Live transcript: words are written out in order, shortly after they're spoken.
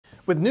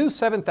With new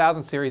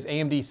 7000 series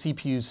AMD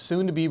CPUs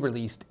soon to be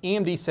released,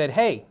 AMD said,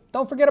 hey,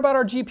 don't forget about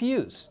our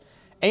GPUs.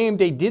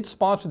 AMD did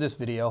sponsor this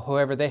video,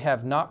 however they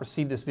have not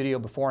received this video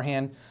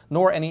beforehand,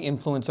 nor any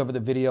influence over the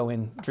video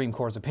in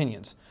Dreamcore's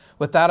opinions.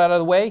 With that out of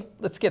the way,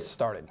 let's get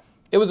started.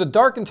 It was a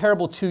dark and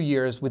terrible 2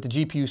 years with the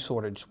GPU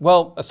shortage.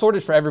 Well, a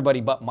shortage for everybody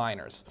but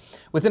miners.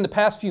 Within the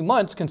past few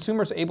months,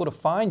 consumers are able to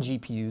find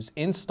GPUs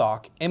in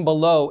stock and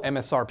below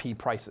MSRP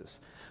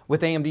prices.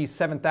 With AMD's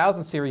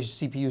 7000 series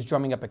CPUs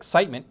drumming up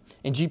excitement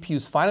and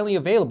GPUs finally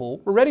available,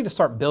 we're ready to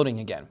start building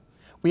again.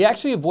 We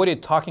actually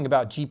avoided talking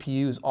about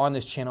GPUs on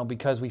this channel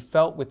because we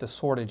felt with the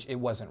shortage it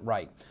wasn't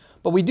right.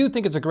 But we do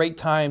think it's a great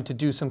time to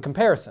do some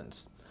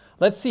comparisons.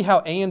 Let's see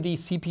how AMD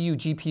CPU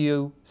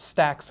GPU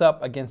stacks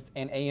up against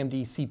an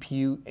AMD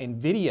CPU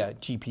Nvidia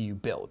GPU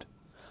build.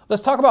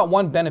 Let's talk about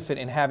one benefit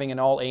in having an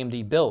all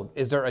AMD build,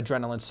 is their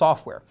Adrenalin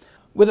software.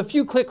 With a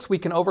few clicks, we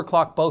can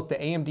overclock both the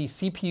AMD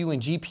CPU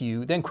and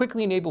GPU, then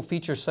quickly enable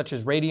features such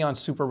as Radeon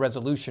Super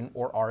Resolution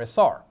or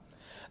RSR.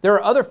 There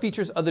are other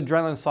features of the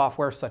Adrenalin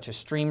software such as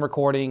stream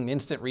recording,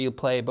 instant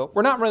replay, but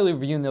we're not really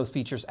reviewing those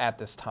features at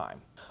this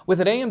time.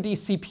 With an AMD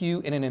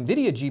CPU and an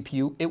Nvidia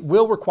GPU, it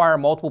will require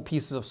multiple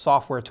pieces of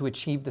software to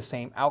achieve the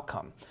same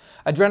outcome.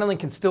 Adrenalin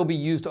can still be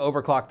used to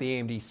overclock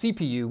the AMD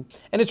CPU,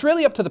 and it's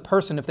really up to the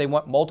person if they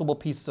want multiple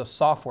pieces of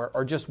software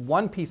or just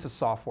one piece of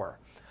software.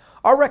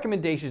 Our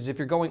recommendation is if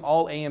you're going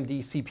all AMD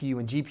CPU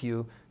and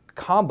GPU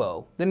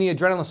combo, then the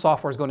Adrenalin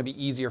software is going to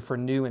be easier for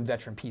new and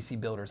veteran PC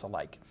builders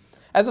alike,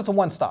 as it's a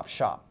one-stop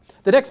shop.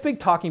 The next big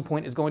talking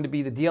point is going to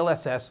be the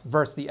DLSS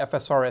versus the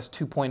FSRS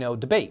 2.0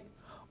 debate.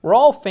 We're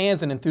all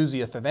fans and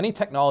enthusiasts of any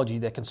technology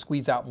that can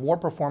squeeze out more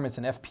performance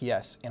and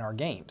FPS in our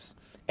games.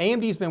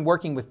 AMD's been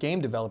working with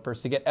game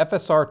developers to get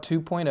FSR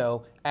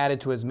 2.0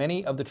 added to as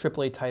many of the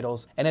AAA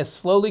titles and has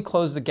slowly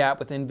closed the gap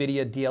with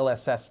Nvidia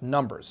DLSS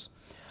numbers.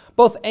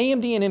 Both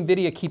AMD and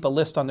Nvidia keep a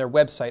list on their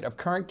website of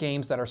current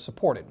games that are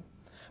supported.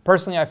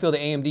 Personally, I feel the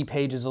AMD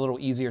page is a little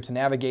easier to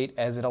navigate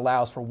as it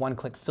allows for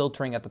one-click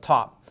filtering at the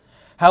top.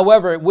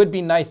 However, it would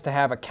be nice to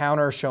have a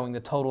counter showing the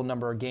total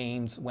number of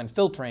games when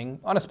filtering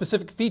on a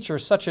specific feature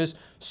such as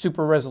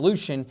Super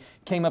Resolution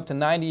came up to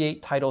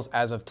 98 titles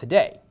as of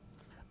today.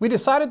 We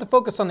decided to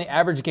focus on the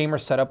average gamer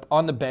setup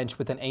on the bench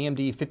with an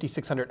AMD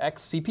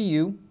 5600X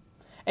CPU,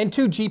 and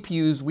two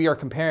GPUs we are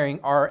comparing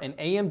are an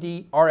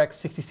AMD RX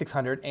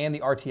 6600 and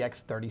the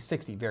RTX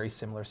 3060, very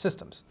similar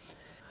systems.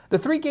 The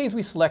three games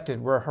we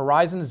selected were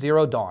Horizon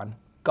Zero Dawn,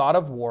 God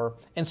of War,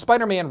 and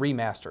Spider-Man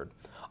Remastered.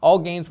 All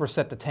games were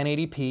set to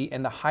 1080p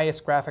and the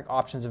highest graphic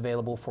options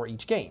available for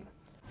each game.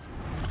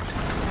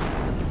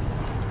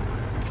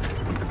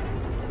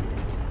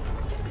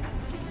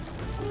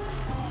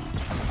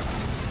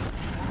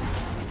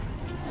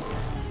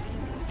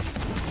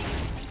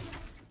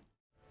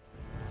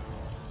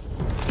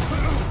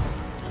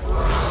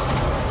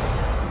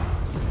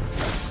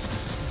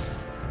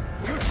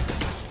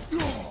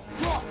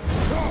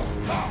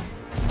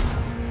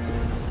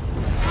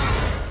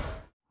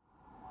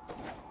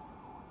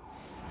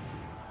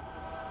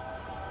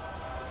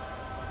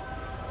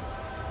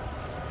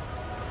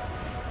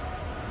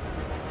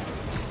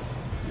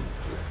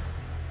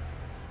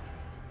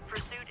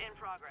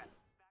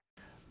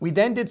 We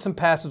then did some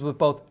passes with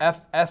both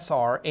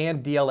FSR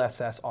and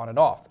DLSS on and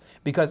off.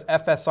 Because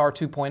FSR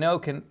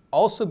 2.0 can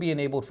also be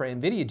enabled for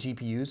Nvidia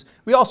GPUs,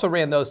 we also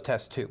ran those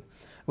tests too.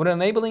 When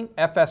enabling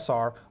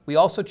FSR, we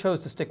also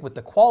chose to stick with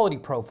the quality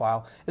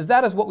profile, as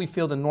that is what we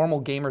feel the normal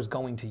gamer is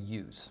going to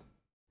use.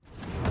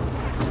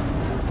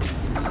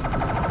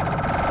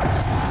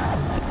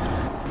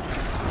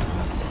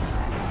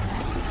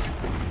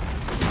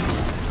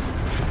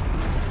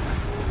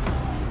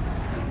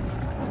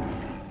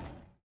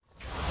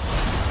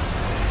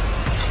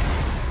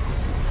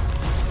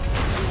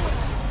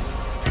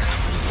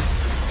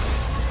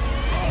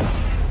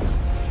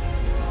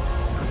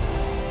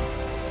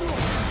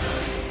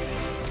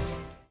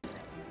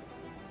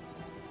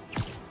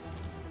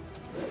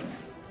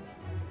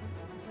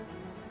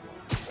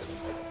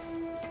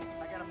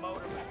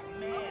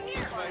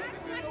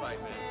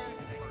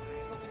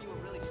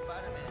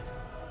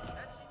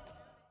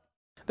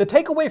 The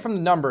takeaway from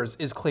the numbers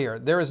is clear.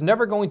 There is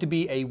never going to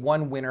be a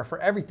one winner for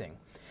everything.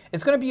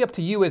 It's going to be up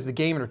to you as the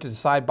gamer to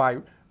decide by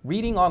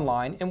reading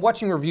online and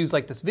watching reviews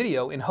like this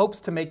video in hopes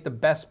to make the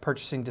best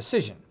purchasing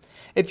decision.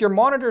 If your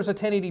monitor is a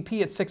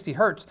 1080p at 60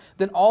 Hz,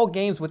 then all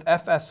games with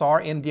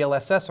FSR and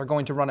DLSS are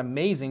going to run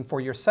amazing for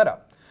your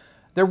setup.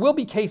 There will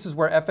be cases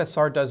where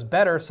FSR does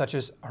better, such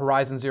as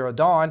Horizon Zero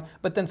Dawn,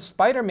 but then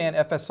Spider-Man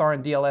FSR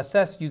and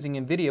DLSS using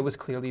Nvidia was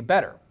clearly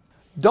better.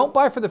 Don't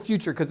buy for the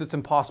future because it's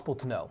impossible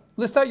to know.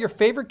 List out your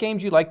favorite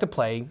games you like to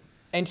play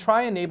and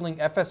try enabling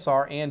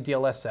FSR and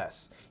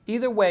DLSS.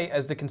 Either way,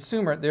 as the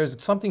consumer,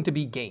 there's something to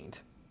be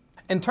gained.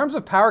 In terms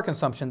of power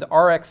consumption, the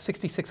RX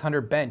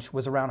 6600 bench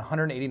was around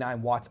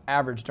 189 watts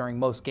average during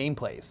most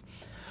gameplays,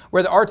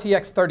 where the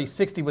RTX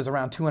 3060 was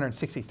around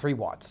 263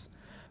 watts.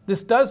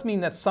 This does mean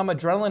that some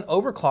Adrenalin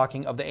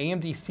overclocking of the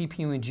AMD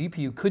CPU and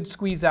GPU could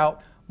squeeze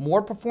out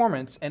more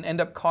performance and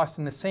end up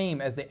costing the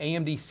same as the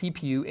AMD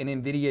CPU and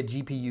Nvidia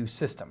GPU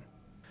system.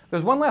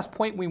 There's one last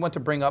point we want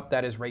to bring up,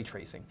 that is ray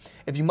tracing.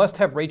 If you must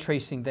have ray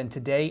tracing, then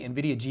today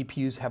NVIDIA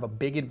GPUs have a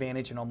big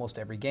advantage in almost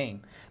every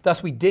game.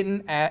 Thus, we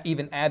didn't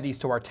even add these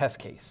to our test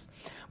case.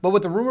 But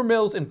with the rumor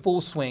mills in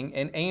full swing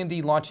and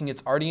AMD launching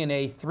its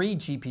RDNA 3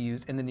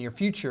 GPUs in the near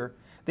future,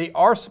 they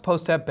are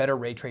supposed to have better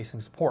ray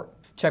tracing support.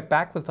 Check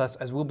back with us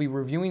as we'll be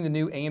reviewing the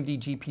new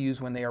AMD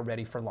GPUs when they are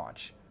ready for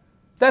launch.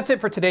 That's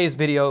it for today's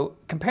video,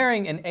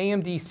 comparing an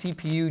AMD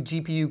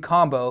CPU-GPU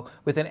combo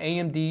with an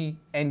AMD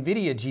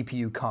Nvidia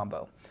GPU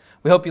combo.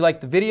 We hope you liked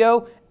the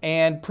video,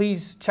 and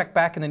please check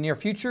back in the near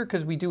future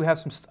because we do have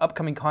some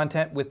upcoming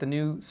content with the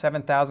new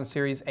 7000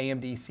 series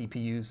AMD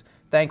CPUs.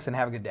 Thanks and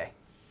have a good day.